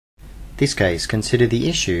This case considered the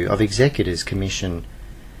issue of executor's commission,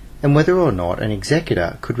 and whether or not an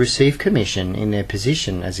executor could receive commission in their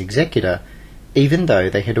position as executor, even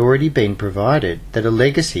though they had already been provided that a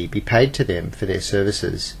legacy be paid to them for their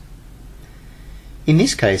services. In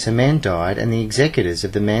this case, a man died and the executors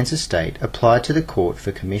of the man's estate applied to the court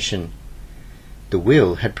for commission. The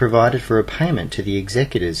will had provided for a payment to the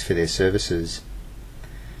executors for their services.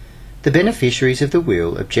 The beneficiaries of the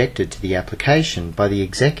will objected to the application by the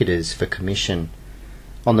executors for commission,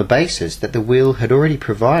 on the basis that the will had already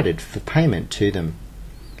provided for payment to them,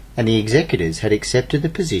 and the executors had accepted the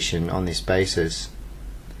position on this basis.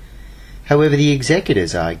 However, the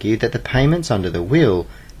executors argued that the payments under the will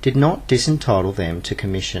did not disentitle them to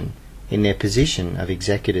commission in their position of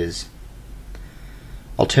executors.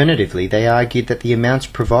 Alternatively, they argued that the amounts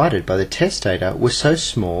provided by the testator were so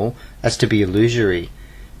small as to be illusory,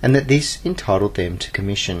 and that this entitled them to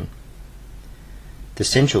commission. The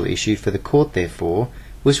central issue for the court, therefore,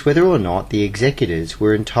 was whether or not the executors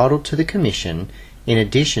were entitled to the commission in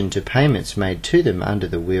addition to payments made to them under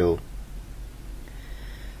the will.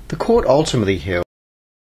 The court ultimately held